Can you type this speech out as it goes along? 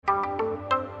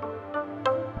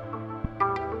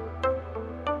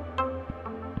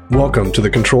Welcome to the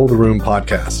Control the Room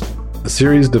podcast, a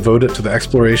series devoted to the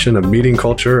exploration of meeting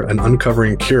culture and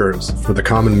uncovering cures for the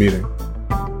common meeting.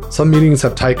 Some meetings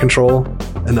have tight control,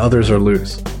 and others are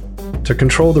loose. To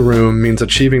control the room means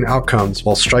achieving outcomes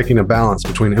while striking a balance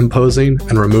between imposing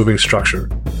and removing structure,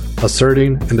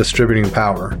 asserting and distributing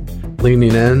power,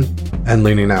 leaning in and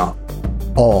leaning out,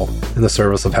 all in the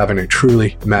service of having a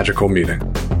truly magical meeting.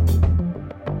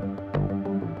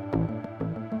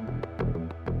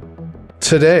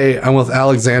 Today, I'm with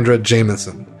Alexandra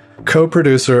Jamieson,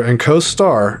 co-producer and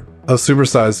co-star of Super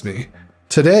Size Me.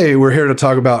 Today, we're here to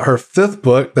talk about her fifth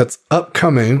book that's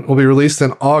upcoming, will be released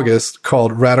in August,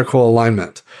 called Radical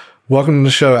Alignment. Welcome to the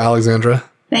show, Alexandra.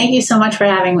 Thank you so much for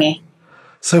having me.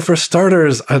 So for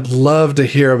starters, I'd love to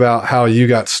hear about how you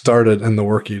got started in the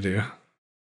work you do.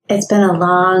 It's been a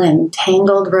long and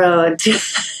tangled road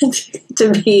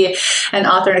to be an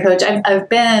author and a coach. I've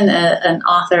been an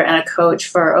author and a coach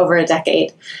for over a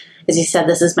decade. As you said,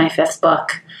 this is my fifth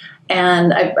book.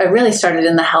 And I really started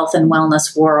in the health and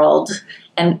wellness world.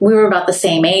 And we were about the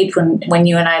same age when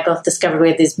you and I both discovered we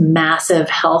had these massive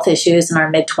health issues in our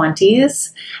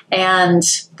mid-20s and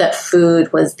that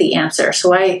food was the answer.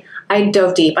 So I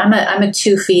dove deep. I'm a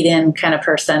 2 feet in kind of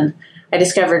person. I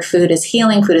discovered food as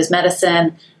healing, food as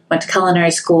medicine, went to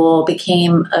culinary school,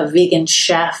 became a vegan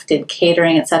chef, did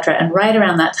catering, etc. And right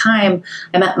around that time,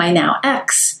 I met my now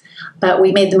ex, but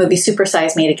we made the movie Super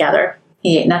Size Me together.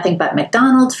 He ate nothing but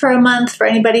McDonald's for a month, for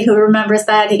anybody who remembers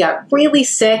that. He got really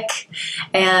sick,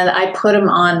 and I put him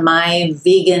on my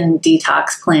vegan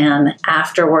detox plan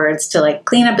afterwards to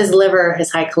clean up his liver,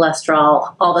 his high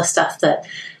cholesterol, all the stuff that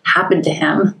happened to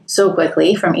him so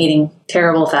quickly from eating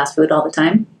terrible fast food all the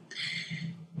time.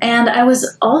 And I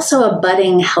was also a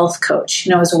budding health coach.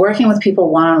 I was working with people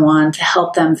one-on-one to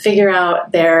help them figure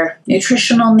out their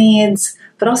nutritional needs,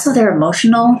 but also their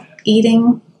emotional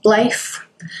eating life.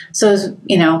 So it was,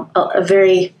 a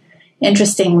very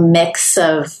interesting mix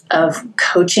of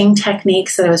coaching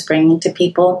techniques that I was bringing to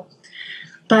people.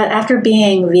 But after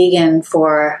being vegan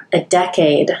for a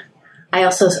decade, I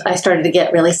started to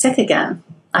get really sick again.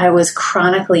 I was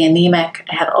chronically anemic.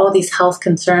 I had all these health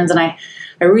concerns, and I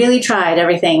really tried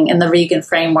everything in the vegan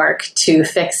framework to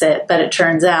fix it, but it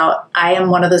turns out I am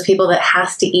one of those people that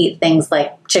has to eat things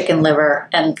like chicken liver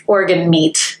and organ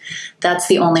meat. That's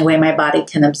the only way my body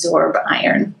can absorb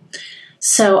iron.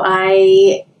 So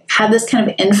I had this kind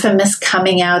of infamous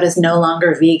coming out as no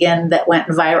longer vegan that went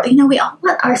viral. We all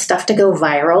want our stuff to go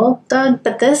viral, Doug,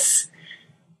 but this,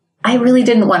 I really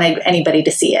didn't want anybody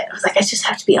to see it. I was like, I just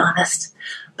have to be honest.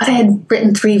 But I had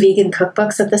written 3 vegan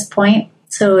cookbooks at this point,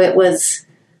 so it was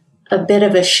a bit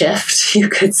of a shift, you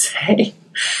could say.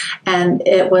 And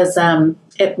it was,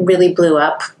 it really blew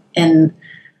up in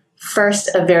first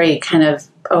a very kind of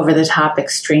over-the-top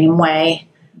extreme way,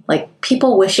 like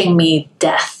people wishing me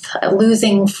death,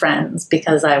 losing friends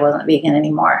because I wasn't vegan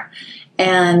anymore.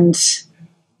 And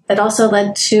it also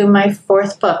led to my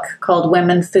 4th book called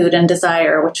Women, Food, and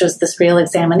Desire, which was this real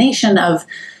examination of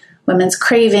women's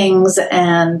cravings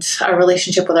and our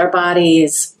relationship with our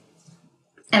bodies.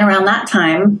 And around that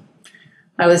time,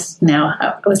 I was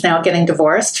now getting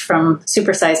divorced from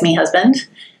Super Size Me husband,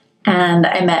 and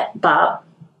I met Bob,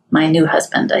 my new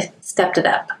husband. I stepped it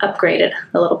up, upgraded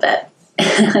a little bit.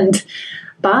 And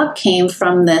Bob came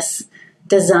from this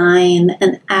design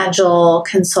and agile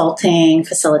consulting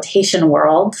facilitation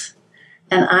world.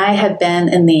 And I had been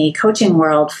in the coaching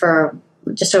world for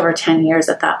just over 10 years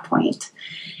at that point.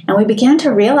 And we began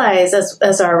to realize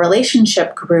as our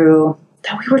relationship grew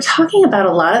that we were talking about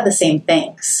a lot of the same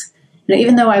things.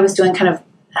 Even though I was doing kind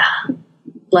of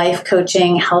life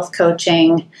coaching, health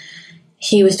coaching,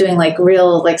 he was doing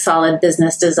real solid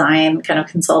business design kind of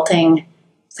consulting.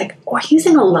 It's we're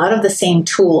using a lot of the same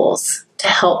tools to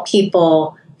help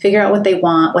people figure out what they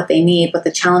want, what they need, what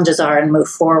the challenges are, and move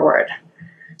forward.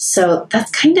 So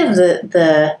that's kind of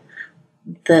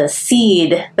the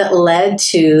seed that led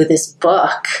to this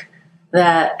book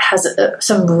that has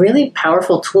some really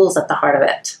powerful tools at the heart of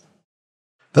it.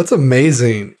 That's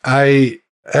amazing. I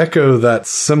echo that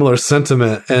similar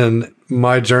sentiment in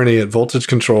my journey at Voltage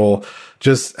Control,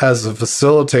 just as a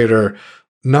facilitator,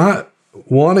 not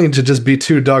wanting to just be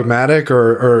too dogmatic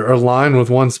or align with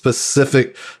one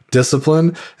specific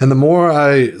discipline. And the more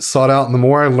I sought out and the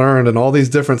more I learned in all these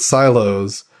different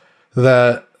silos,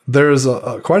 that there's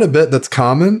quite a bit that's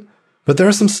common, but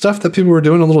there's some stuff that people were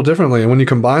doing a little differently. And when you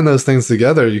combine those things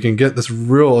together, you can get this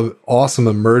real awesome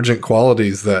emergent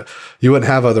qualities that you wouldn't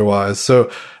have otherwise. So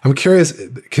I'm curious,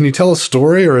 can you tell a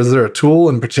story, or is there a tool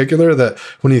in particular that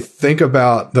when you think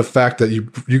about the fact that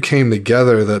you came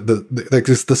together, that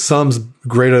the sum's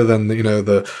greater than,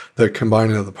 the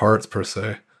combining of the parts per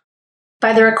se?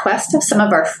 by the request of some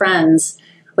of our friends,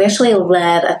 we actually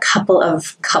led a couple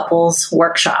of couples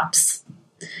workshops.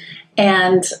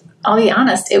 And I'll be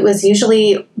honest, it was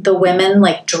usually the women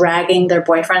like dragging their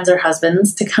boyfriends or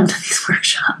husbands to come to these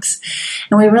workshops.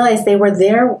 And we realized they were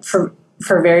there for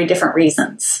very different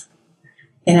reasons.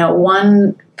 You know,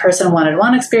 one person wanted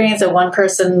one experience and one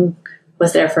person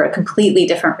was there for a completely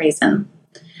different reason.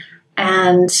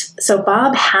 And so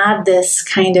Bob had this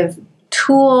kind of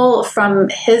tool from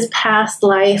his past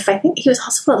life. I think he was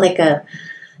also like a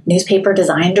newspaper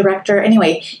design director.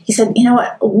 Anyway, he said, you know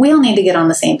what, we all need to get on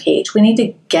the same page. We need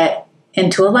to get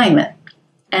into alignment.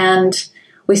 And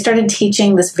we started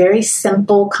teaching this very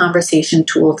simple conversation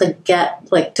tool to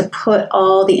to put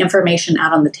all the information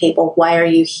out on the table. Why are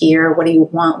you here? What do you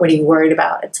want? What are you worried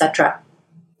about? Etc.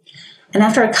 And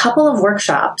after a couple of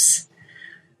workshops,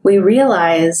 we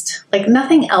realized like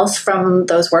nothing else from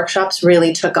those workshops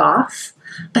really took off,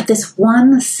 but this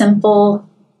one simple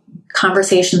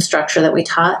conversation structure that we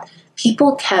taught,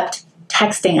 people kept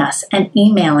texting us and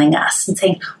emailing us and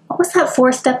saying, what was that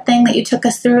 4-step thing that you took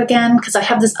us through again? Because I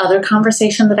have this other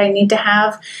conversation that I need to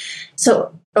have.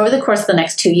 So over the course of the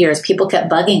next 2 years, people kept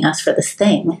bugging us for this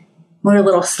thing. We were a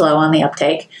little slow on the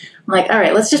uptake. I'm like, all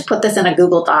right, let's just put this in a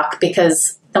Google Doc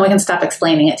because then we can stop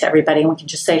explaining it to everybody and we can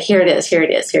just say, here it is, here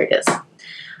it is, here it is.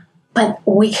 But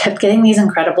we kept getting these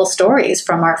incredible stories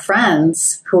from our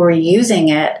friends who were using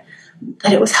it,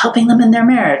 that it was helping them in their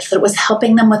marriage, that it was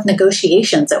helping them with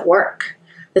negotiations at work,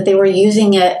 that they were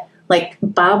using it, like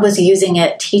Bob was using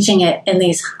it, teaching it in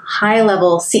these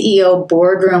high-level CEO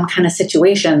boardroom kind of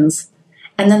situations.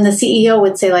 And then the CEO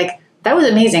would say, like, that was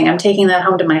amazing. I'm taking that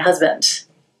home to my husband,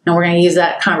 and we're going to use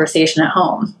that conversation at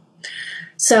home.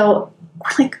 So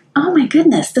we're like, oh my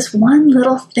goodness, this one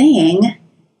little thing.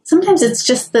 Sometimes it's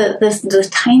just this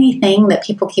tiny thing that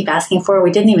people keep asking for.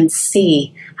 We didn't even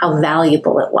see how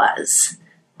valuable it was.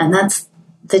 And that's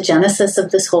the genesis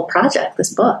of this whole project,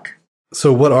 this book.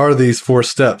 So what are these 4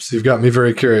 steps? You've got me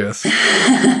very curious.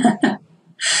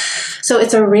 So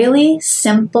it's a really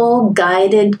simple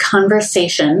guided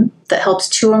conversation that helps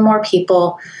 2 or more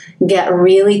people get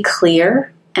really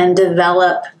clear and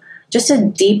develop just a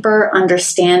deeper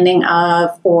understanding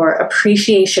of or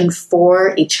appreciation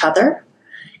for each other.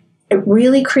 It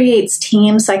really creates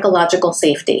team psychological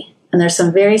safety. And there's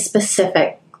some very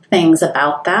specific things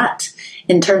about that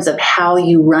in terms of how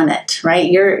you run it,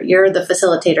 right? You're the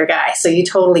facilitator guy, so you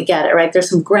totally get it, right? There's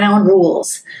some ground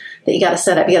rules that you got to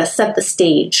set up. You got to set the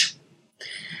stage.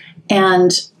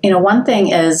 And, one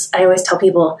thing is I always tell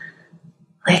people,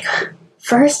 like,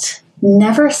 first,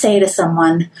 never say to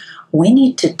someone, we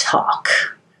need to talk.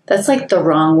 That's like the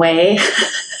wrong way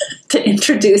to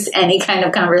introduce any kind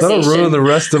of conversation. That'll ruin the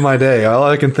rest of my day. All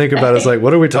I can think about is like,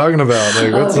 what are we talking about?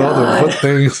 Like, what's all the what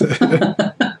things?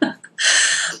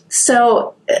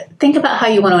 So think about how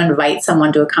you want to invite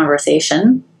someone to a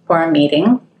conversation or a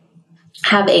meeting.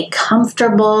 Have a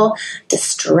comfortable,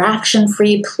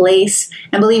 distraction-free place.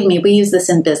 And believe me, we use this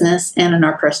in business and in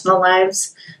our personal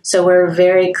lives. So we're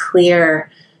very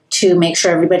clear to make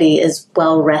sure everybody is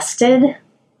well rested.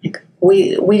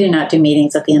 We do not do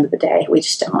meetings at the end of the day. We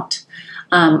just don't.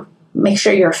 Make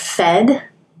sure you're fed.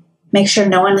 Make sure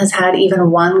no one has had even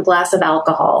one glass of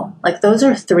alcohol. Like, those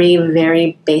are 3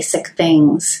 very basic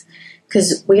things,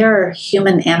 because we are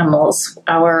human animals.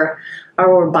 Our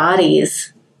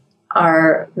bodies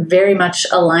are very much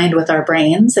aligned with our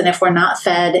brains. And if we're not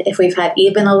fed, if we've had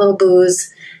even a little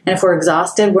booze, and if we're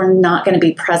exhausted, we're not going to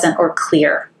be present or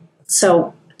clear.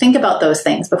 So think about those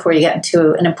things before you get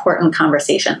into an important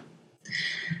conversation.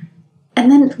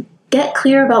 And then get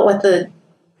clear about what the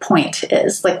point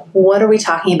is. Like, what are we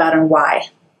talking about and why?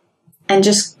 And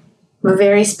just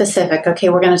very specific. Okay,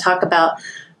 we're going to talk about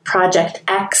Project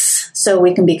X so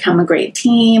we can become a great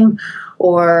team,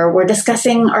 or we're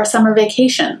discussing our summer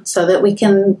vacation so that we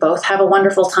can both have a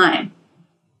wonderful time.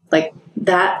 Like,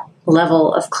 that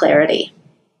level of clarity.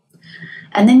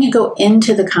 And then you go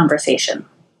into the conversation.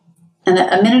 And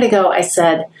a minute ago, I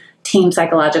said team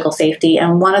psychological safety.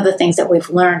 And one of the things that we've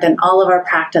learned in all of our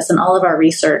practice and all of our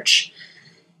research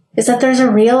is that there's a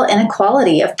real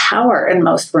inequality of power in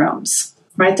most rooms,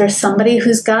 right? There's somebody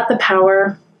who's got the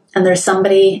power, and there's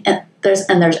somebody, and there's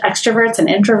extroverts and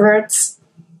introverts.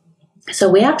 So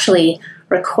we actually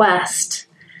request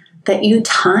that you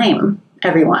time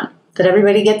everyone, that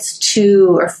everybody gets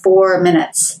 2 or 4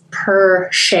 minutes per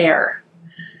share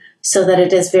so that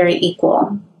it is very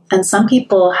equal. And some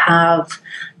people have,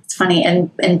 it's funny,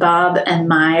 in Bob and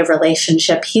my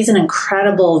relationship, he's an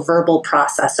incredible verbal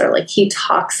processor. Like, he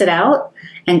talks it out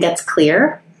and gets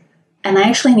clear. And I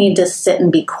actually need to sit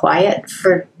and be quiet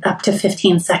for up to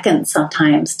 15 seconds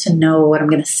sometimes to know what I'm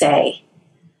going to say.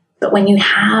 But when you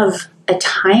have a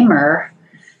timer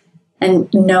and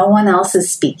no one else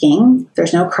is speaking,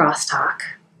 there's no crosstalk,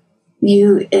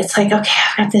 it's like, okay,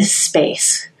 I've got this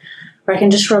space where I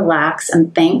can just relax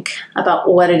and think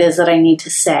about what it is that I need to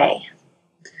say.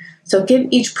 So give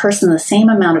each person the same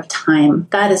amount of time.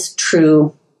 That is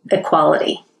true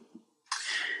equality.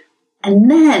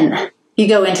 And then you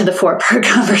go into the 4-part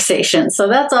conversation. So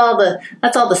that's all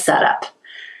the setup.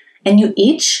 And you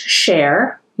each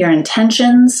share your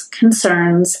intentions,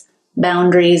 concerns,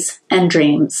 boundaries, and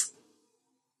dreams.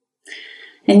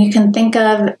 And you can think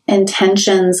of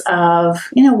intentions of,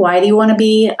 why do you want to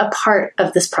be a part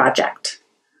of this project?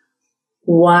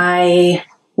 Why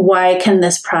can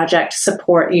this project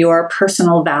support your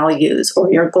personal values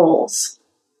or your goals?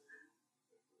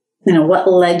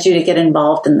 What led you to get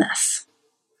involved in this?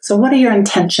 So what are your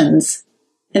intentions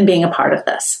in being a part of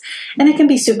this? And it can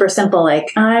be super simple,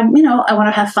 like, I want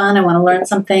to have fun, I want to learn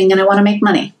something, and I want to make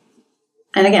money.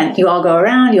 And again, you all go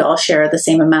around, you all share the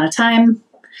same amount of time.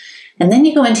 And then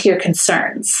you go into your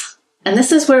concerns. And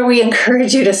this is where we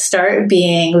encourage you to start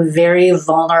being very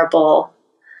vulnerable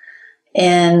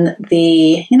in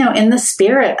the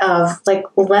spirit of, like,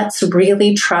 let's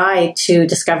really try to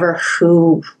discover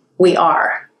who we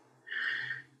are.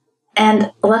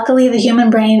 And luckily, the human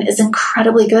brain is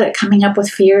incredibly good at coming up with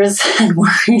fears and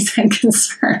worries and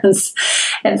concerns.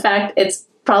 In fact, it's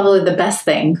probably the best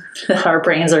thing that our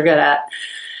brains are good at.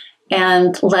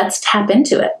 And let's tap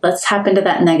into it. Let's tap into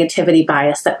that negativity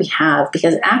bias that we have.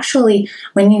 Because actually,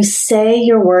 when you say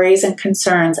your worries and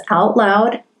concerns out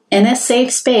loud in a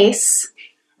safe space,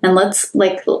 and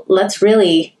let's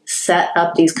really set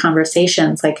up these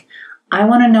conversations. Like, I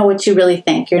want to know what you really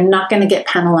think. You're not going to get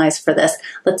penalized for this.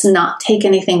 Let's not take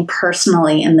anything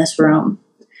personally in this room.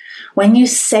 When you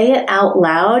say it out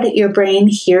loud, your brain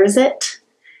hears it,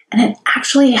 and it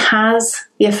actually has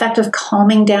the effect of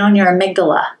calming down your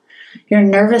amygdala. Your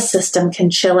nervous system can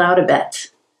chill out a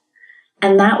bit.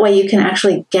 And that way you can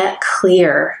actually get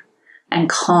clear and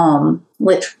calm,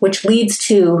 which leads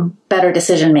to better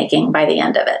decision making by the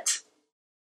end of it.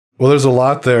 Well, there's a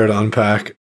lot there to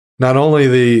unpack. Not only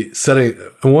the setting,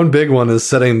 one big one is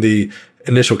setting the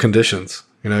initial conditions.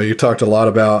 You talked a lot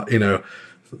about,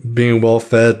 being well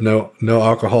fed, no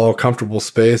alcohol, comfortable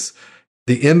space.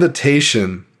 The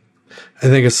invitation, I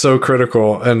think, is so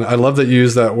critical. And I love that you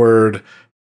use that word.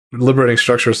 Liberating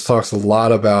Structures talks a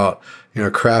lot about,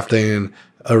 crafting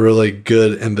a really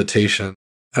good invitation.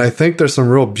 And I think there's some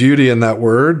real beauty in that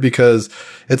word, because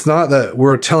it's not that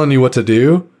we're telling you what to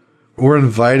do. We're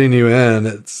inviting you in.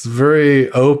 It's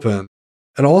very open.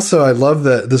 And also, I love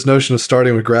that this notion of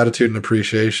starting with gratitude and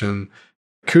appreciation.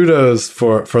 Kudos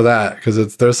for that,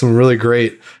 because there's some really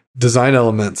great design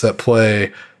elements at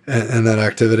play in that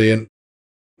activity. And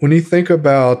when you think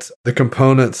about the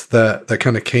components that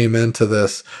kind of came into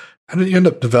this, how did you end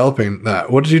up developing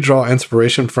that? What did you draw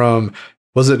inspiration from?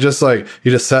 Was it just like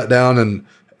you just sat down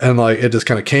and like it just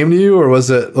kind of came to you, or was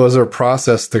there a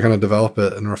process to kind of develop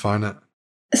it and refine it?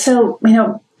 So,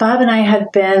 Bob and I had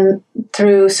been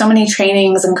through so many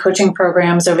trainings and coaching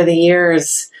programs over the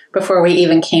years before we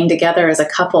even came together as a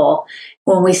couple.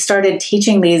 When we started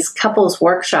teaching these couples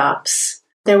workshops,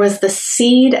 there was the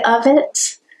seed of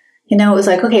it. It was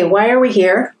like, okay, why are we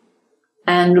here?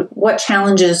 And what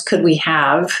challenges could we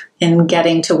have in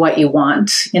getting to what you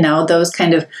want? Those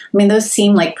those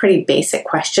seem like pretty basic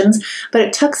questions, but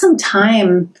it took some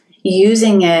time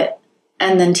using it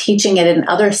and then teaching it in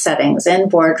other settings, in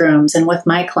boardrooms and with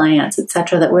my clients, et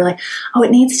cetera, that we're like, oh,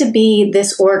 it needs to be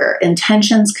this order: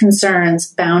 intentions, concerns,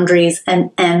 boundaries,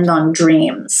 and end on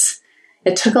dreams.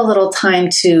 It took a little time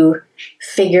to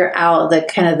figure out the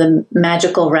kind of the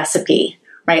magical recipe,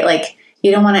 right? Like,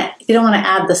 you don't want to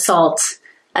add the salt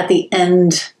at the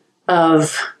end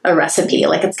of a recipe.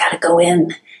 Like, it's got to go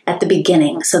in at the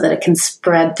beginning so that it can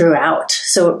spread throughout.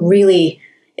 So it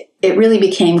really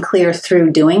became clear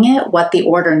through doing it what the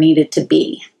order needed to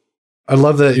be. I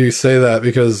love that you say that,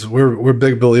 because we're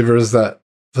big believers that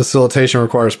facilitation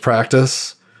requires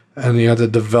practice, and you have to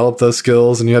develop those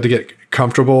skills, and you have to get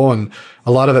comfortable, and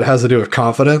a lot of it has to do with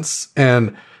confidence.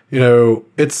 And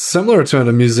it's similar to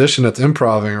a musician that's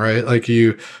improvising, right? Like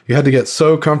you had to get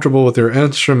so comfortable with your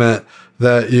instrument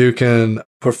that you can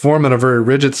perform in a very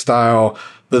rigid style,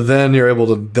 but then you're able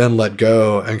to then let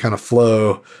go and kind of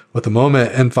flow with the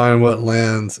moment and find what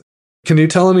lands. Can you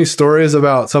tell any stories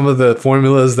about some of the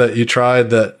formulas that you tried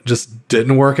that just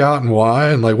didn't work out, and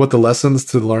why, and like what the lessons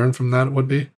to learn from that would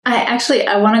be?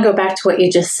 I want to go back to what you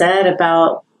just said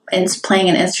about playing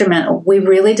an instrument. We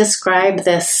really describe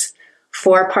this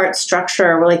 4-part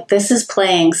structure. We're like, this is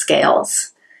playing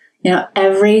scales.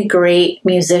 Every great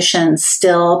musician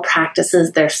still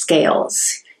practices their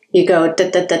scales. You go da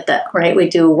da da da, right? We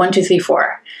do 1, 2, 3,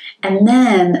 4, and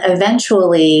then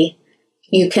eventually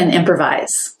you can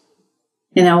improvise.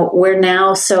 We're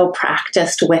now so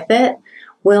practiced with it.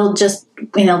 We'll just,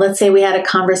 let's say we had a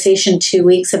conversation 2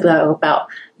 weeks ago about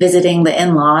visiting the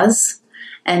in-laws,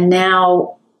 and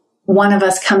now one of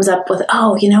us comes up with,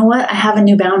 oh, you know what? I have a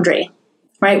new boundary,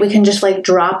 right? We can just like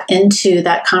drop into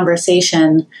that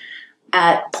conversation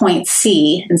at point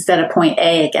C instead of point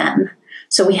A again.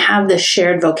 So we have this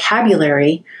shared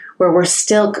vocabulary where we're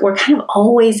kind of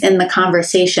always in the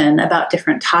conversation about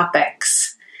different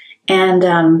topics.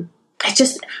 And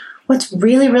what's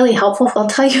really, really helpful, I'll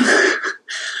tell you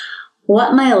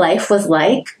what my life was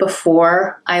like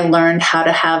before I learned how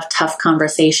to have tough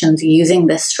conversations using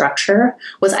this structure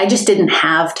was I just didn't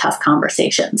have tough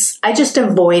conversations. I just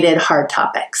avoided hard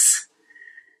topics.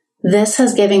 This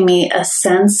has given me a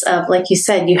sense of, like you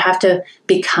said, you have to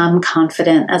become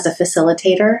confident as a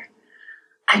facilitator.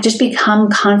 I've just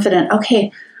become confident.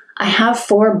 Okay, I have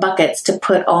 4 buckets to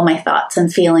put all my thoughts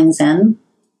and feelings in.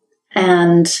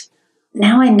 And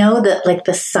now I know that like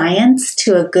the science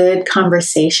to a good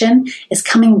conversation is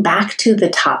coming back to the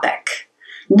topic,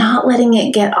 not letting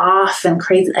it get off and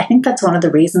crazy. I think that's one of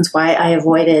the reasons why I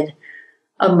avoided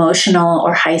emotional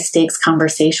or high stakes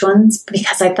conversations,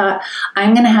 because I thought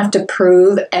I'm going to have to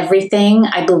prove everything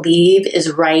I believe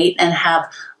is right and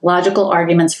have logical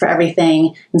arguments for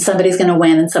everything, and somebody's going to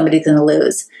win and somebody's going to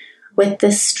lose. With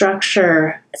this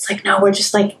structure, it's like, no, we're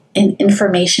just like an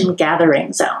information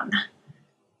gathering zone.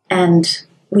 And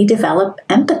we develop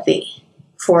empathy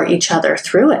for each other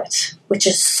through it, which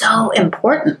is so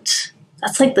important.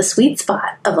 That's like the sweet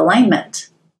spot of alignment.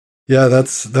 Yeah,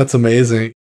 that's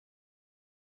amazing.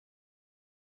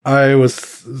 I was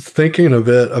thinking a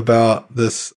bit about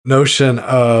this notion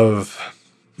of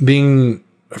being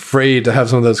afraid to have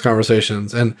some of those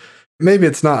conversations. And maybe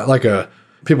it's not like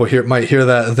people might hear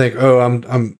that and think, oh,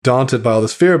 I'm daunted by all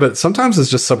this fear, but sometimes it's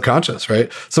just subconscious,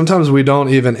 right? Sometimes we don't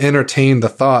even entertain the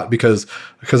thought because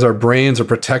our brains are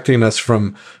protecting us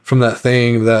from that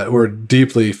thing that we're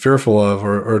deeply fearful of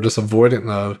or just avoidant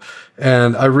of.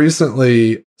 And I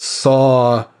recently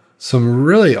saw some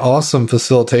really awesome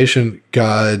facilitation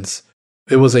guides.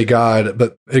 It was a guide,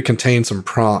 but it contained some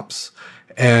prompts.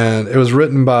 And it was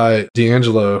written by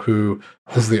D'Angelo, who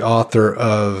is the author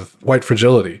of White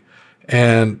Fragility.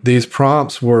 And these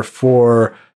prompts were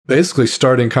for basically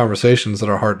starting conversations that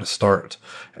are hard to start.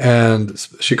 And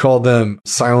she called them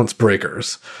silence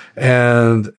breakers.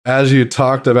 And as you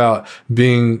talked about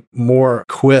being more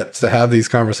equipped to have these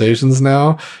conversations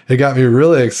now, it got me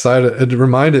really excited. It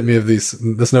reminded me of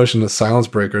this notion of silence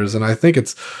breakers. And I think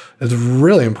it's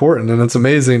really important. And it's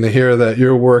amazing to hear that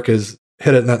your work is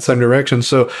hit it in that same direction.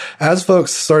 So as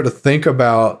folks start to think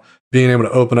about being able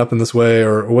to open up in this way,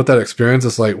 or what that experience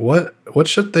is like, what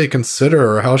should they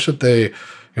consider, or how should they,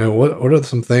 what are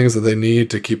some things that they need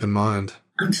to keep in mind?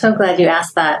 I'm so glad you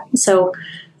asked that. So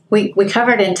we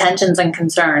covered intentions and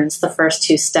concerns, the first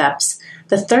 2 steps.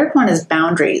 The third one is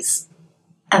boundaries.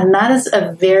 And that is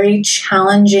a very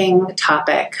challenging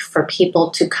topic for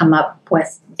people to come up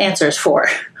with answers for.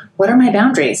 What are my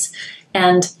boundaries?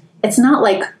 And it's not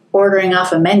like ordering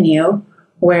off a menu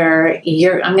where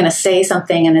I'm going to say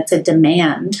something and it's a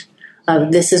demand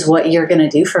of this is what you're going to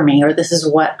do for me, or this is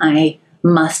what I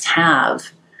must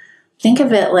have. Think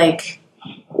of it like,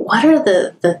 what are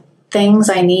the things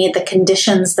I need, the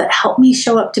conditions that help me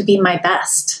show up to be my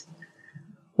best?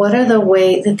 What are the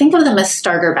ways, think of them as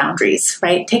starter boundaries,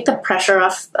 right? Take the pressure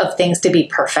off of things to be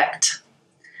perfect.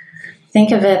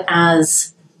 Think of it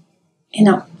as,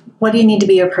 what do you need to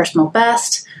be your personal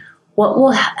best? What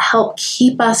will help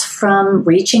keep us from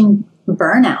reaching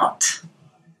burnout?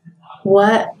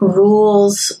 What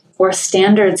rules or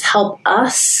standards help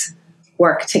us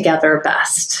work together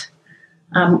best?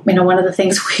 One of the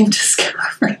things we've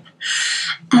discovered,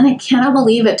 and I cannot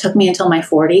believe it took me until my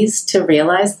 40s to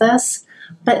realize this,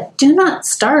 but do not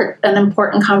start an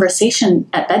important conversation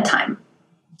at bedtime.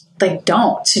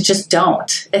 Just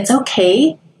don't. It's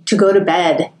okay to go to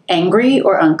bed angry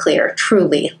or unclear,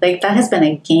 truly. That has been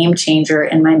a game changer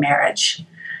in my marriage.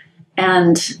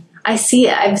 And I've seen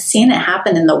it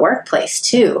happen in the workplace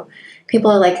too.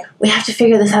 People are like, we have to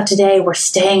figure this out today. We're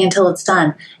staying until it's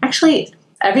done. Actually,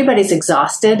 everybody's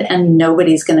exhausted and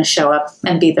nobody's going to show up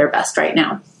and be their best right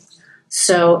now.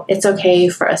 So it's okay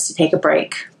for us to take a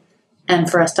break and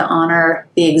for us to honor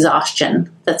the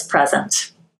exhaustion that's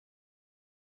present.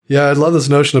 Yeah, I love this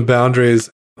notion of boundaries.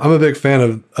 I'm a big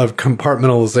fan of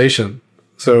compartmentalization.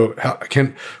 So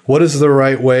what is the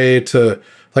right way to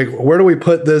like, where do we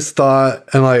put this thought,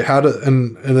 and like how to,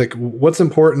 and like what's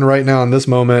important right now in this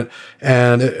moment,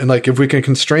 and like if we can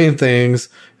constrain things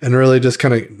and really just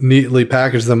kind of neatly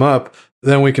package them up,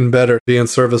 then we can better be in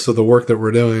service of the work that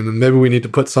we're doing. And maybe we need to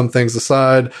put some things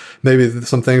aside. Maybe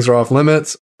some things are off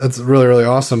limits. That's really, really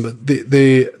awesome. But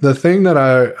the thing that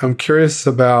I'm curious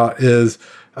about is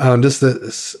just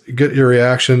to get your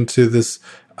reaction to this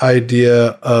idea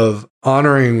of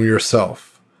honoring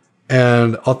yourself.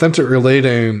 And Authentic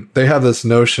Relating, they have this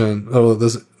notion,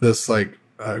 this like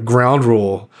ground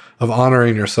rule of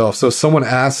honoring yourself. So if someone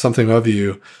asks something of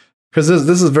you, because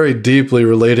this is very deeply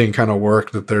relating kind of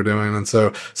work that they're doing. And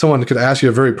so someone could ask you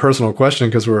a very personal question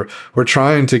because we're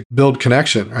trying to build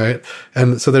connection, right?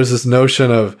 And so there's this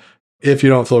notion of, if you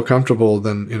don't feel comfortable,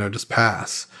 then, just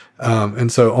pass.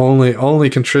 And so only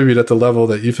contribute at the level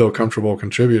that you feel comfortable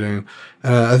contributing.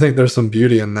 I think there's some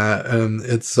beauty in that. And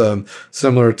it's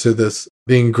similar to this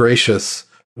being gracious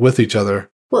with each other.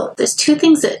 Well, there's two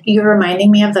things that you're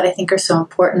reminding me of that I think are so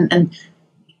important. And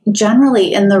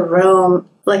generally in the room,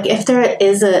 like if there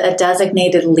is a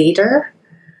designated leader,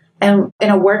 and in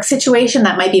a work situation,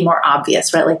 that might be more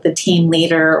obvious, right? Like the team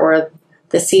leader or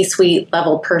the C-suite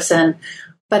level person.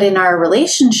 But in our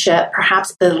relationship,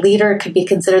 perhaps the leader could be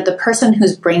considered the person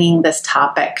who's bringing this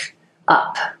topic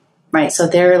up, right? So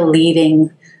they're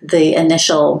leading the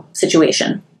initial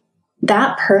situation.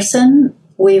 That person,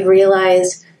 we've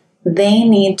realized they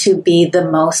need to be the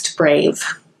most brave.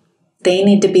 They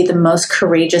need to be the most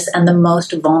courageous and the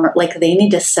most vulnerable. Like they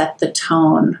need to set the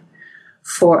tone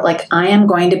for, like, I am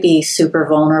going to be super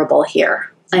vulnerable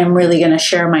here. I'm really going to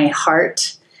share my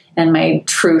heart and my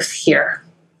truth here.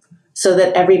 So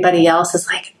that everybody else is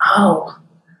like, oh,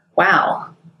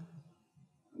 wow.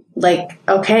 Like,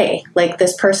 okay, like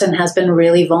this person has been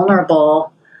really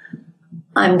vulnerable.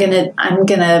 I'm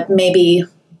gonna maybe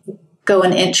go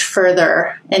an inch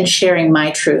further in sharing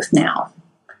my truth now.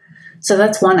 So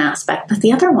that's one aspect. But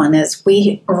the other one is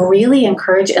we really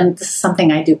encourage, and this is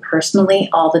something I do personally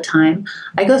all the time.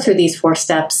 I go through these 4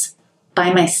 steps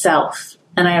by myself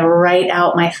and I write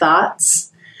out my thoughts.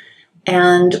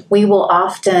 And we will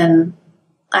often,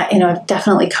 I've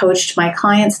definitely coached my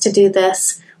clients to do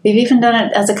this. We've even done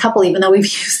it as a couple, even though we've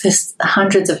used this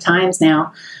hundreds of times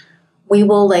now. We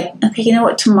will like, okay, you know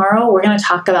what, tomorrow we're going to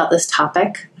talk about this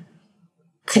topic,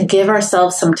 to give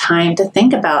ourselves some time to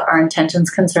think about our intentions,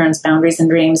 concerns, boundaries, and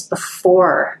dreams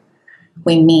before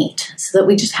we meet, so that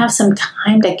we just have some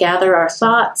time to gather our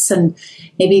thoughts and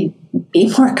maybe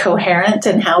be more coherent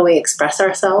in how we express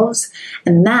ourselves.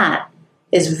 And that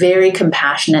is very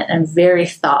compassionate and very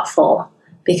thoughtful,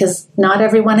 because not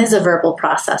everyone is a verbal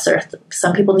processor.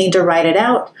 Some people need to write it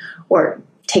out or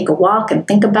take a walk and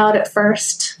think about it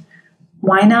first.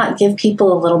 Why not give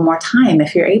people a little more time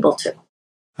if you're able to?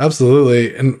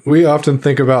 Absolutely. And we often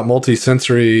think about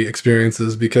multisensory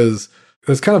experiences because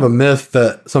there's kind of a myth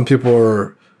that some people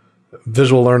are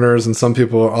visual learners and some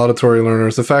people are auditory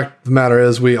learners. The fact of the matter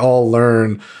is we all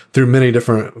learn through many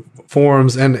different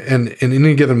forms, and in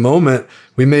any given moment,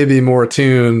 we may be more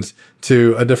attuned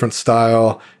to a different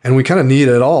style, and we kind of need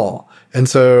it all. And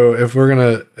so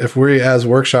if we as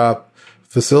workshop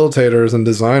facilitators and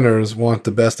designers want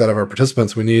the best out of our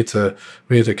participants, we need to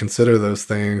consider those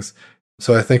things.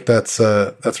 So I think that's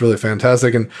really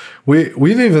fantastic. And we've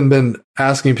even been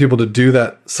asking people to do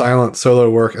that silent solo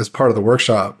work as part of the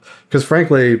workshop, because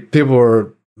frankly, people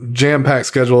are jam-packed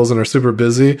schedules and are super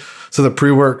busy. So the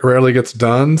pre-work rarely gets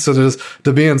done. So just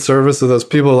to be in service of those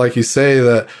people, like you say,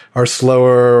 that are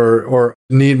slower or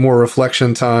need more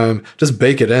reflection time, just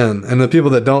bake it in. And the people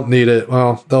that don't need it,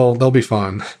 well, they'll be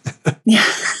fine. Yeah.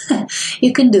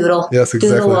 You can doodle. Yes,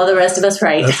 exactly. Doodle while the rest of us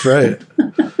write. That's right.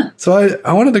 So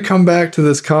I wanted to come back to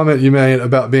this comment you made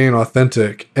about being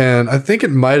authentic. And I think it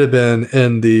might have been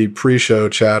in the pre-show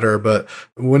chatter, but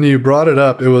when you brought it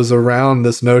up, it was around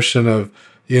this notion of,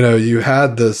 you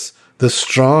had this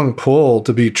strong pull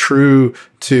to be true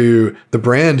to the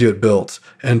brand you had built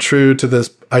and true to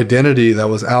this identity that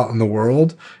was out in the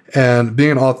world, and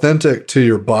being authentic to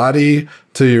your body,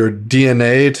 to your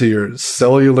DNA, to your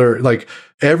cellular, like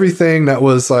everything that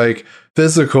was like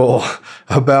physical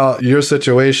about your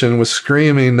situation was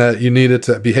screaming that you needed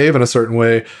to behave in a certain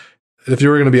way. If you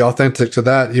were going to be authentic to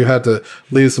that, you had to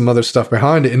leave some other stuff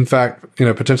behind. In fact,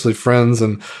 potentially friends,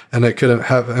 and it could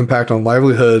have impact on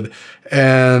livelihood.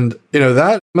 And,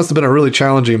 that must have been a really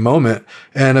challenging moment.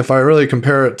 And if I really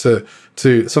compare it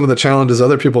to some of the challenges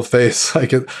other people face,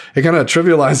 like it kind of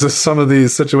trivializes some of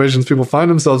these situations people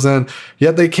find themselves in,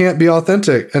 yet they can't be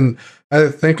authentic. And I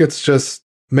think it's just,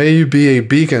 may you be a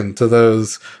beacon to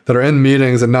those that are in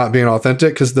meetings and not being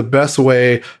authentic, because the best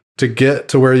way to get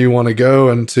to where you want to go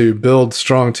and to build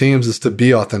strong teams is to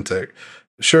be authentic.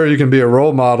 Sure, you can be a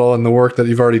role model in the work that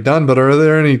you've already done, but are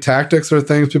there any tactics or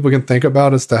things people can think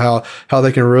about as to how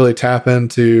they can really tap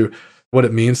into what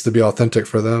it means to be authentic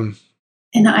for them?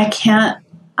 I can't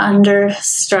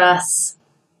understress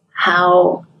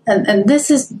how, and this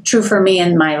is true for me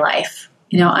in my life.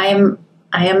 I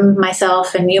am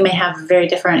myself, and you may have a very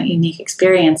different, unique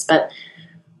experience, but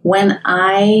when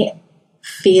I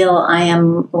feel I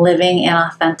am living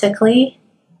inauthentically,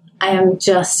 I am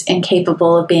just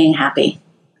incapable of being happy.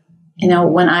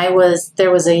 When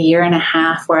there was a year and a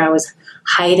half where I was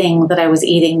hiding that I was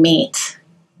eating meat.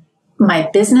 My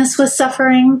business was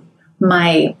suffering.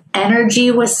 My energy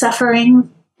was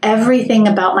suffering. Everything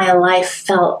about my life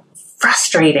felt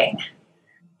frustrating.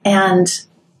 And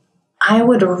I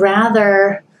would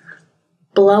rather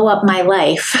blow up my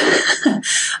life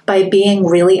by being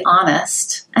really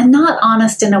honest, and not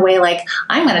honest in a way like,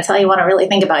 I'm going to tell you what I really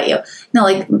think about you. No,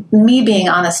 like me being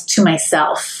honest to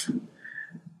myself.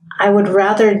 I would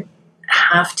rather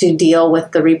have to deal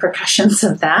with the repercussions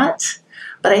of that.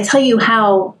 But I tell you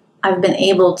how I've been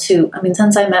able to,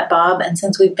 since I met Bob and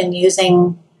since we've been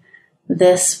using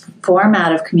this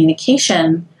format of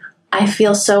communication, I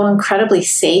feel so incredibly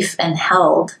safe and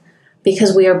held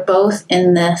because we are both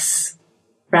in this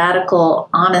radical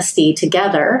honesty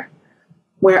together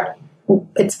where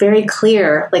it's very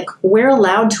clear, like we're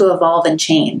allowed to evolve and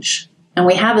change. And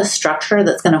we have a structure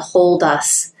that's going to hold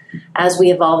us as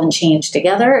we evolve and change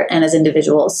together and as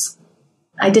individuals.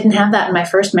 I didn't have that in my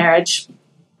first marriage.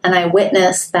 And I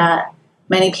witnessed that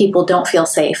many people don't feel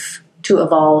safe to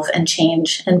evolve and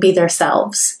change and be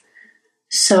themselves.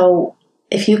 So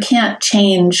if you can't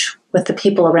change with the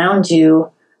people around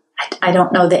you, I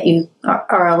don't know that you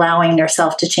are allowing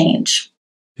yourself to change.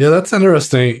 Yeah, that's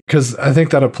interesting because I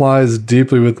think that applies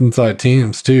deeply with inside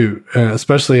teams too,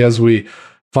 especially as we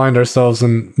find ourselves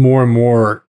in more and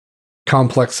more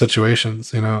complex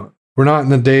situations. We're not in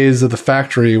the days of the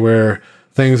factory where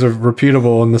things are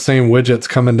repeatable and the same widgets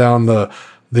coming down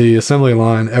the assembly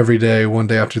line every day, one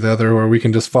day after the other, where we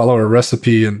can just follow a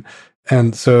recipe.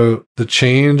 And so the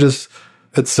change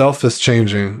itself is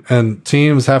changing, and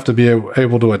teams have to be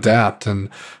able to adapt. And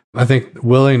I think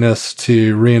willingness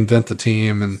to reinvent the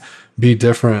team and be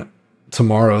different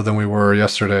tomorrow than we were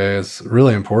yesterday is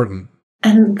really important.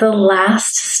 And the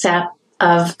last step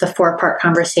of the 4-part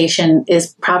conversation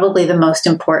is probably the most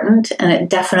important, and it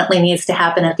definitely needs to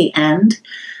happen at the end,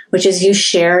 which is you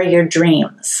share your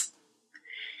dreams.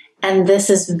 And this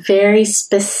is very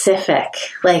specific.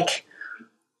 Like,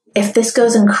 if this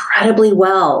goes incredibly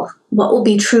well, what will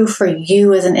be true for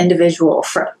you as an individual,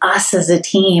 for us as a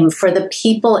team, for the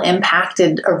people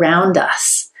impacted around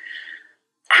us?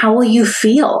 How will you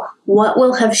feel? What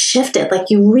will have shifted? Like,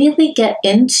 you really get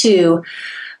into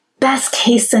best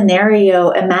case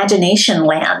scenario imagination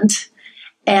land,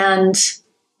 and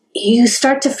you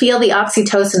start to feel the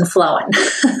oxytocin flowing,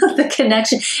 the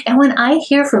connection. And when I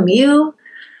hear from you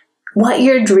what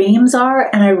your dreams are,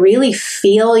 and I really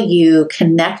feel you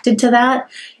connected to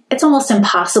that, it's almost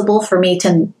impossible for me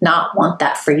to not want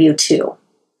that for you too.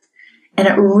 And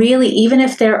it really, even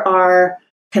if there are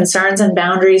concerns and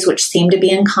boundaries which seem to be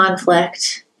in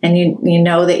conflict, and you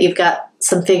know that you've got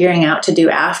some figuring out to do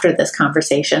after this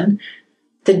conversation,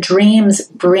 the dreams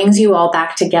brings you all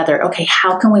back together. Okay,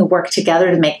 how can we work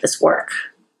together to make this work?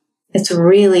 It's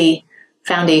really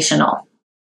foundational.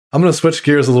 I'm going to switch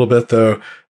gears a little bit though.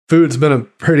 Food's been a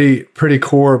pretty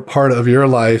core part of your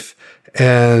life,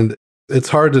 and it's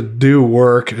hard to do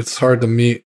work. It's hard to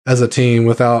meet as a team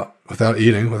without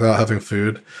eating, without having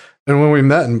food. And when we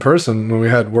met in person, when we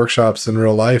had workshops in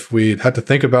real life, we had to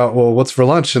think about, well, what's for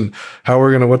lunch and how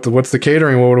we're going to, what's the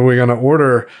catering? What are we going to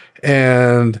order?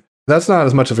 And that's not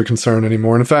as much of a concern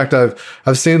anymore. And in fact,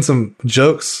 I've seen some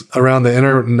jokes around the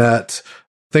internet.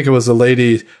 I think it was a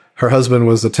lady, her husband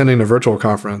was attending a virtual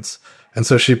conference. And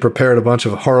so she prepared a bunch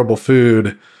of horrible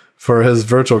food for his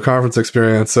virtual conference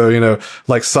experience. So,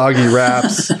 like soggy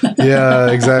wraps. Yeah,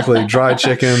 exactly. Dry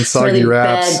chicken, soggy really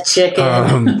wraps. Bad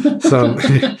chicken.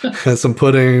 Some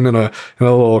pudding and a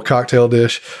little cocktail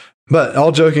dish. But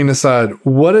all joking aside,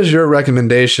 what is your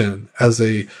recommendation as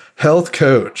a health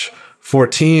coach for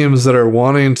teams that are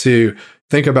wanting to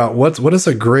think about what is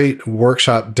a great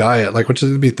workshop diet? Like, what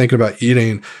should they be thinking about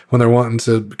eating when they're wanting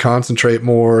to concentrate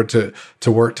more, to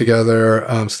work together,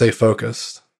 stay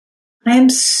focused? I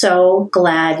am so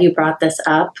glad you brought this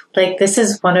up. Like, this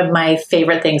is one of my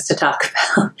favorite things to talk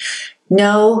about.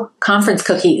 No conference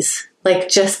cookies. Like,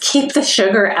 just keep the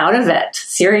sugar out of it.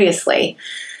 Seriously.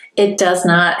 It does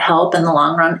not help in the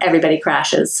long run. Everybody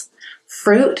crashes.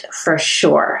 fruit for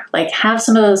sure. Like have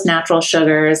some of those natural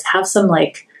sugars, have some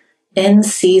like in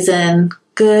season,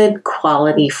 good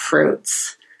quality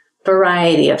fruits,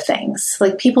 variety of things.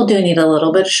 Like people do need a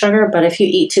little bit of sugar, but if you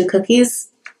eat 2 cookies,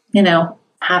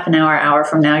 half an hour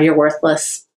from now, you're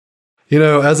worthless.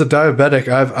 As a diabetic,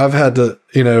 I've had to,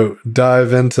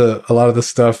 dive into a lot of this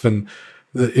stuff. And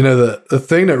the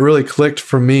thing that really clicked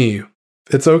for me,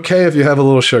 it's okay if you have a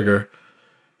little sugar.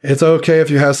 It's okay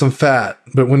if you have some fat.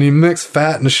 But when you mix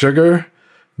fat and sugar,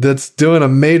 that's doing a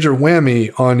major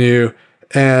whammy on you.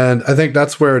 And I think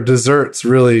that's where desserts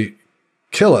really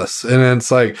kill us. And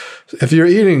it's like, if you're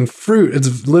eating fruit,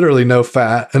 it's literally no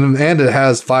fat. And it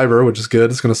has fiber, which is good.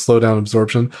 It's going to slow down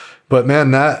absorption. But man,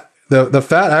 the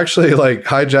fat actually like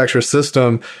hijacks your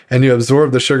system and you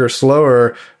absorb the sugar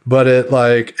slower, but it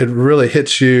really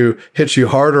hits you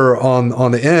harder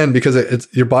on the end because it's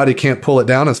your body can't pull it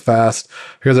down as fast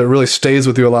because it really stays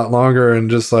with you a lot longer and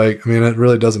just it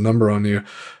really does a number on you.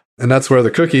 And that's where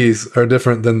the cookies are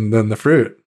different than the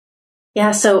fruit.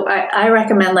 Yeah. So I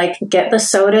recommend get the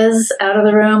sodas out of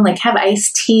the room, have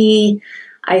iced tea,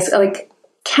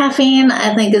 caffeine,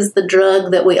 I think, is the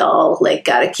drug that we all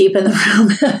got to keep in the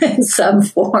room in some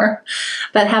form,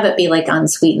 but have it be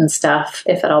unsweetened stuff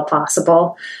if at all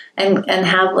possible, and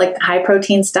have high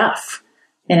protein stuff.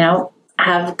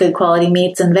 Have good quality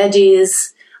meats and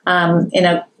veggies.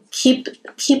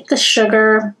 Keep the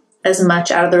sugar as much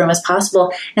out of the room as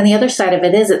possible. And the other side of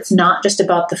it is it's not just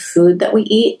about the food that we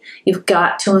eat. You've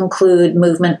got to include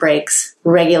movement breaks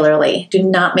regularly. Do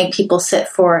not make people sit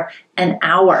for an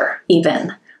hour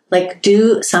even.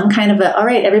 Do some kind of all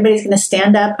right, everybody's going to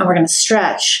stand up and we're going to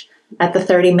stretch at the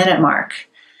 30-minute mark.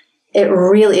 It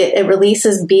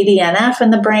releases BDNF in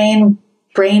the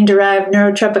brain-derived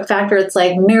neurotropic factor. It's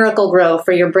like miracle grow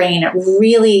for your brain. It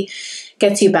really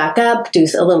gets you back up, do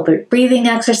a little bit of breathing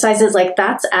exercises.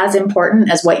 That's as important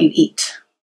as what you eat.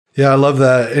 Yeah, I love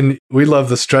that. And we love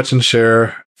the stretch and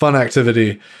share fun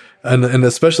activity. And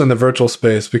especially in the virtual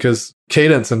space, because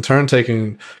cadence and turn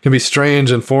taking can be strange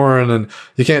and foreign, and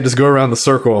you can't just go around the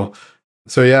circle.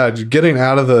 So yeah, getting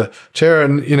out of the chair.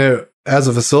 And, as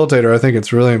a facilitator, I think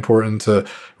it's really important to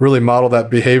really model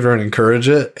that behavior and encourage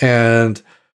it and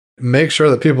make sure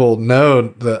that people know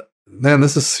that, man,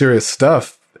 this is serious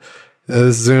stuff.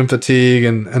 Zoom fatigue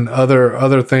and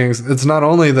other things. It's not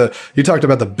only you talked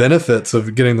about the benefits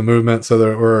of getting the movement so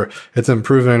that it's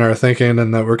improving our thinking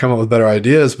and that we're coming up with better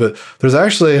ideas, but there's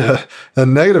actually a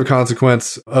negative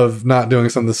consequence of not doing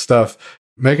some of this stuff.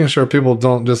 Making sure people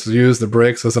don't just use the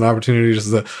breaks as an opportunity just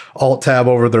to alt tab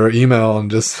over their email and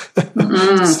just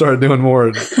start doing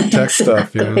more tech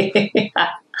stuff. Yeah.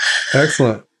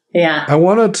 Excellent. Yeah. I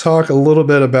want to talk a little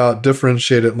bit about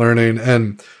differentiated learning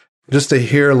and just to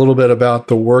hear a little bit about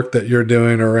the work that you're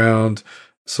doing around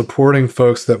supporting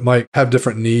folks that might have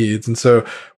different needs. And so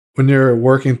when you're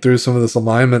working through some of this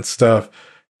alignment stuff,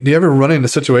 do you ever run into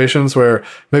situations where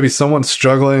maybe someone's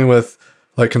struggling with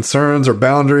concerns or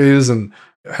boundaries? And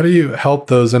how do you help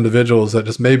those individuals that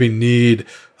just maybe need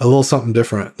a little something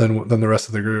different than the rest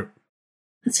of the group?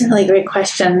 That's a really great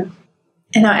question.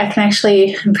 I can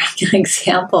actually bring an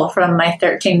example from my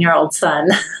 13-year-old son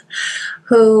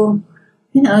who,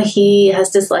 he has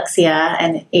dyslexia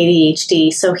and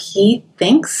ADHD, so he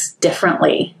thinks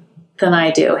differently than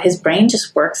I do. His brain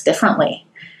just works differently.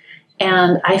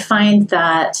 And I find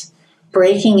that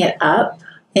breaking it up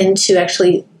into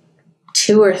actually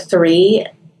 2 or 3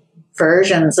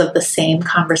 versions of the same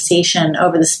conversation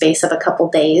over the space of a couple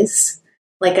days.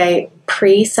 I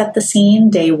pre-set the scene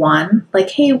day 1,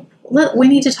 hey, look, we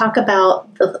need to talk about,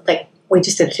 we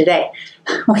just did it today.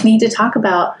 We need to talk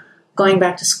about going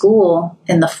back to school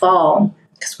in the fall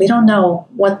because we don't know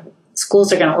what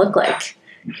schools are going to look like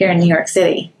here in New York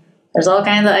City. There's all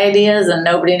kinds of ideas and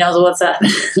nobody knows what's up.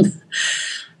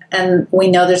 And we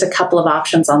know there's a couple of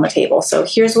options on the table. So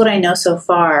here's what I know so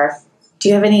far. Do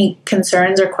you have any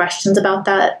concerns or questions about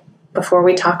that before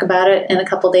we talk about it in a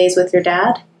couple days with your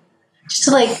dad? Just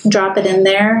to drop it in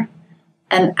there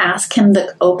and ask him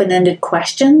the open-ended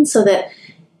question so that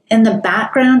in the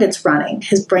background it's running.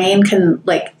 His brain can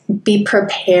be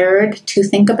prepared to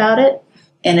think about it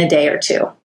in a day or 2.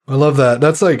 I love that.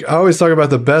 That's I always talk about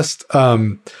the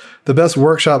best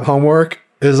workshop homework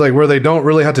is where they don't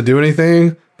really have to do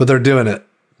anything, but they're doing it.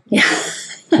 Yeah.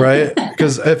 Right?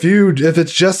 Because if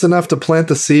it's just enough to plant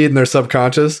the seed in their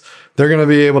subconscious, they're going to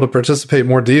be able to participate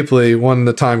more deeply when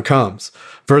the time comes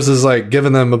versus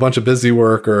giving them a bunch of busy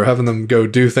work or having them go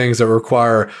do things that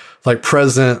require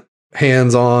present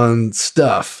hands-on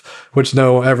stuff, which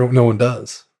no one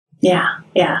does. Yeah.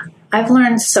 I've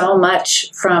learned so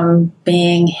much from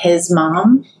being his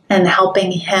mom and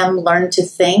helping him learn to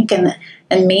think and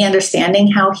me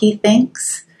understanding how he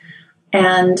thinks.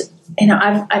 And,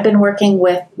 I've been working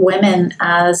with women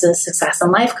as a success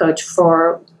and life coach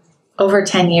for over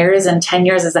 10 years and 10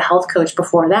 years as a health coach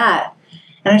before that.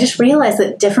 And I just realized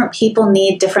that different people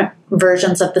need different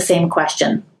versions of the same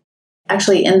question.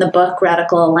 Actually, in the book,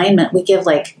 Radical Alignment, we give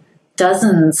like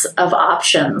dozens of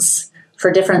options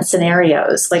for different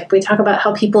scenarios. Like we talk about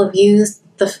how people have used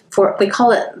we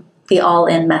call it the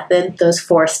all-in method. Those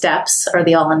 4 steps are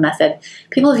the all-in method.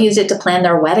 People have used it to plan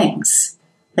their weddings.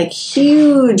 Like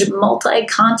huge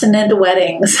multi-continent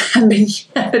weddings have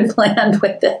been planned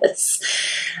with this.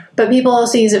 But people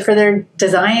also use it for their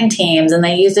design teams, and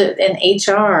they use it in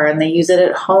HR, and they use it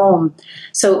at home.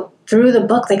 So through the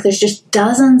book, like there's just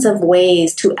dozens of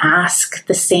ways to ask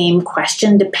the same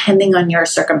question depending on your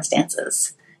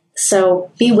circumstances.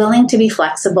 So be willing to be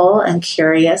flexible and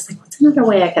curious. Like, what's another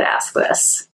way I could ask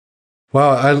this?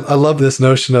 Wow, I love this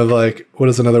notion of like, what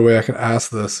is another way I can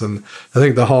ask this? And I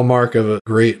think the hallmark of a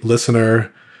great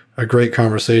listener, a great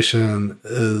conversation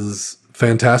is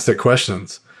fantastic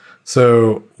questions.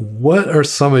 So what are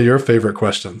some of your favorite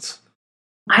questions?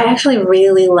 I actually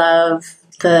really love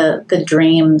the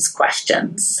dreams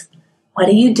questions. What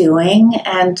are you doing?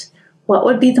 And what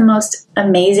would be the most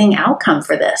amazing outcome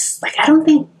for this? Like, I don't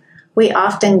think we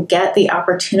often get the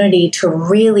opportunity to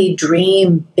really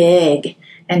dream big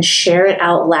and share it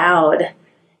out loud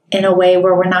in a way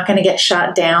where we're not going to get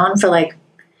shot down for like,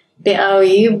 oh,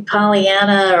 you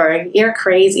Pollyanna, or you're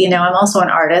crazy. I'm also an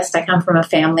artist. I come from a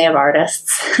family of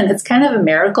artists. And it's kind of a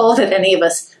miracle that any of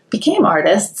us became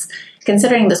artists,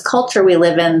 considering this culture we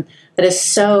live in that is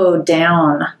so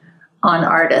down on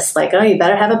artists. Like, oh, you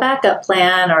better have a backup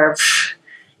plan, or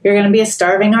you're going to be a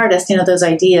starving artist. Those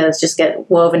ideas just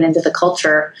get woven into the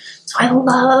culture. So I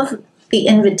love the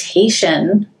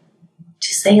invitation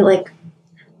to say, like,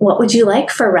 what would you like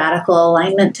for Radical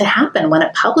Alignment to happen when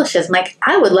it publishes? I'm like,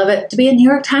 I would love it to be a New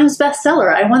York Times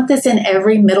bestseller. I want this in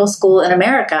every middle school in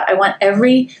America. I want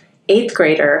every 8th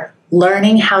grader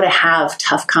learning how to have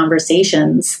tough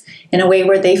conversations in a way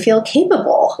where they feel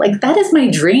capable. Like, that is my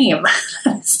dream.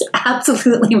 That's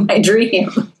absolutely my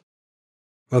dream.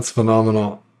 That's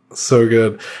phenomenal. So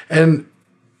good. And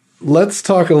let's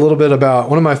talk a little bit about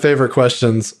one of my favorite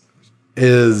questions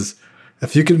is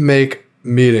if you could make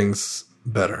meetings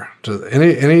better, just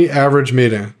any average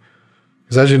meeting,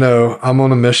 because as you know, I'm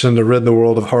on a mission to rid the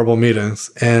world of horrible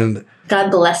meetings. And God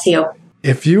bless you.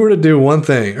 If you were to do one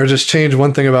thing or just change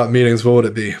one thing about meetings, what would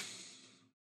it be?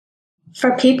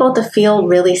 For people to feel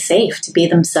really safe to be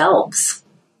themselves.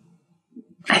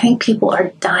 I think people are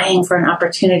dying for an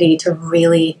opportunity to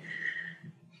really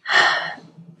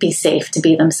be safe to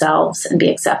be themselves and be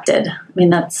accepted. I mean,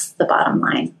 that's the bottom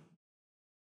line.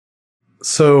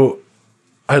 So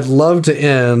I'd love to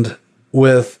end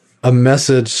with a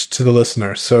message to the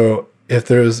listener. So if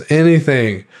there's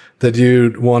anything that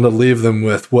you'd want to leave them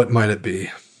with, what might it be?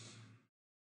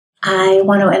 I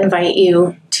want to invite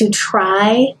you to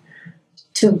try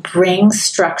to bring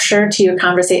structure to your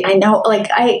conversation. I know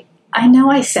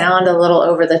I sound a little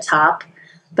over the top,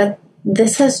 but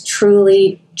this has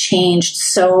truly changed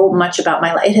so much about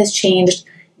my life. It has changed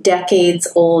decades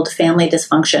old family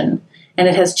dysfunction, and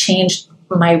it has changed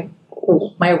my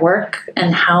work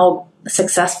and how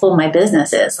successful my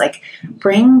business is. Like,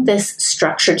 bring this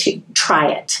structure to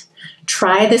try it.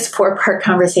 Try this 4-part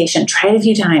conversation. Try it a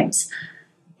few times.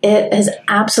 It has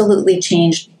absolutely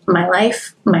changed my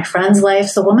life, my friends'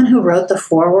 lives. The woman who wrote the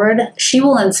foreword, she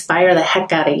will inspire the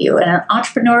heck out of you. And an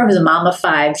entrepreneur who's a mom of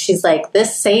 5, she's like,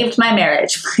 this saved my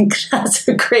marriage. Like, that's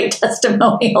a great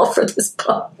testimonial for this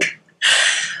book.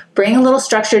 Bring a little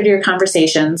structure to your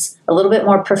conversations, a little bit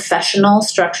more professional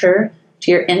structure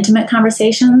to your intimate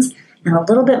conversations, and a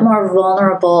little bit more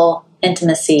vulnerable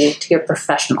intimacy to your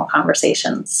professional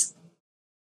conversations.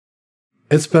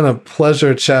 It's been a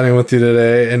pleasure chatting with you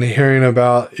today and hearing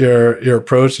about your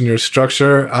approach and your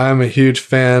structure. I'm a huge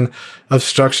fan of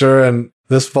structure, and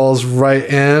this falls right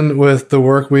in with the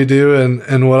work we do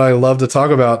and what I love to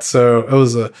talk about. So it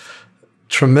was a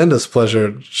tremendous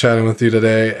pleasure chatting with you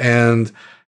today. And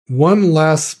one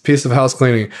last piece of house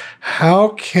cleaning. How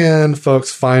can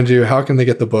folks find you? How can they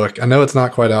get the book? I know it's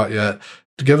not quite out yet.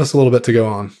 Give us a little bit to go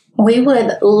on. We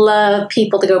would love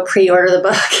people to go pre-order the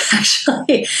book,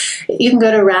 actually. You can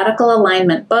go to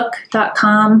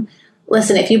radicalalignmentbook.com.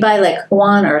 Listen, if you buy like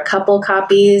one or a couple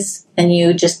copies and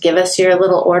you just give us your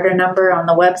little order number on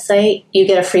the website, you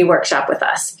get a free workshop with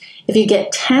us. If you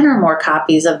get 10 or more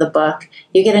copies of the book,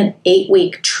 you get an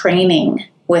 8-week training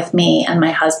with me and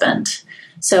my husband.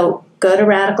 So go to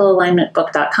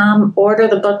radicalalignmentbook.com, order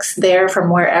the books there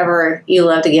from wherever you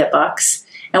love to get books,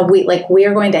 And we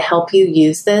are going to help you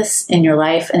use this in your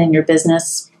life and in your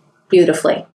business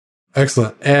beautifully.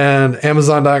 Excellent. And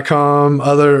Amazon.com,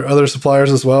 other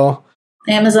suppliers as well?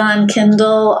 Amazon,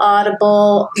 Kindle,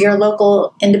 Audible, your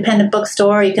local independent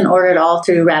bookstore. You can order it all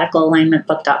through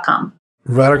RadicalAlignmentBook.com.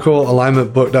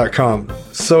 RadicalAlignmentBook.com.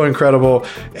 So incredible.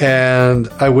 And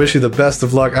I wish you the best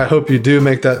of luck. I hope you do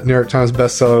make that New York Times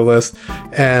bestseller list.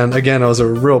 And again, it was a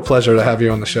real pleasure to have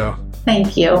you on the show.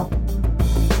 Thank you.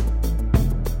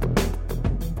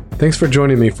 Thanks for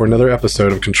joining me for another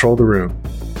episode of Control the Room.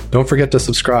 Don't forget to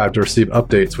subscribe to receive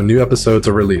updates when new episodes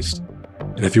are released.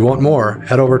 And if you want more,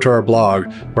 head over to our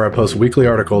blog where I post weekly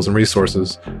articles and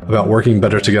resources about working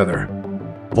better together.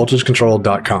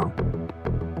 VoltageControl.com.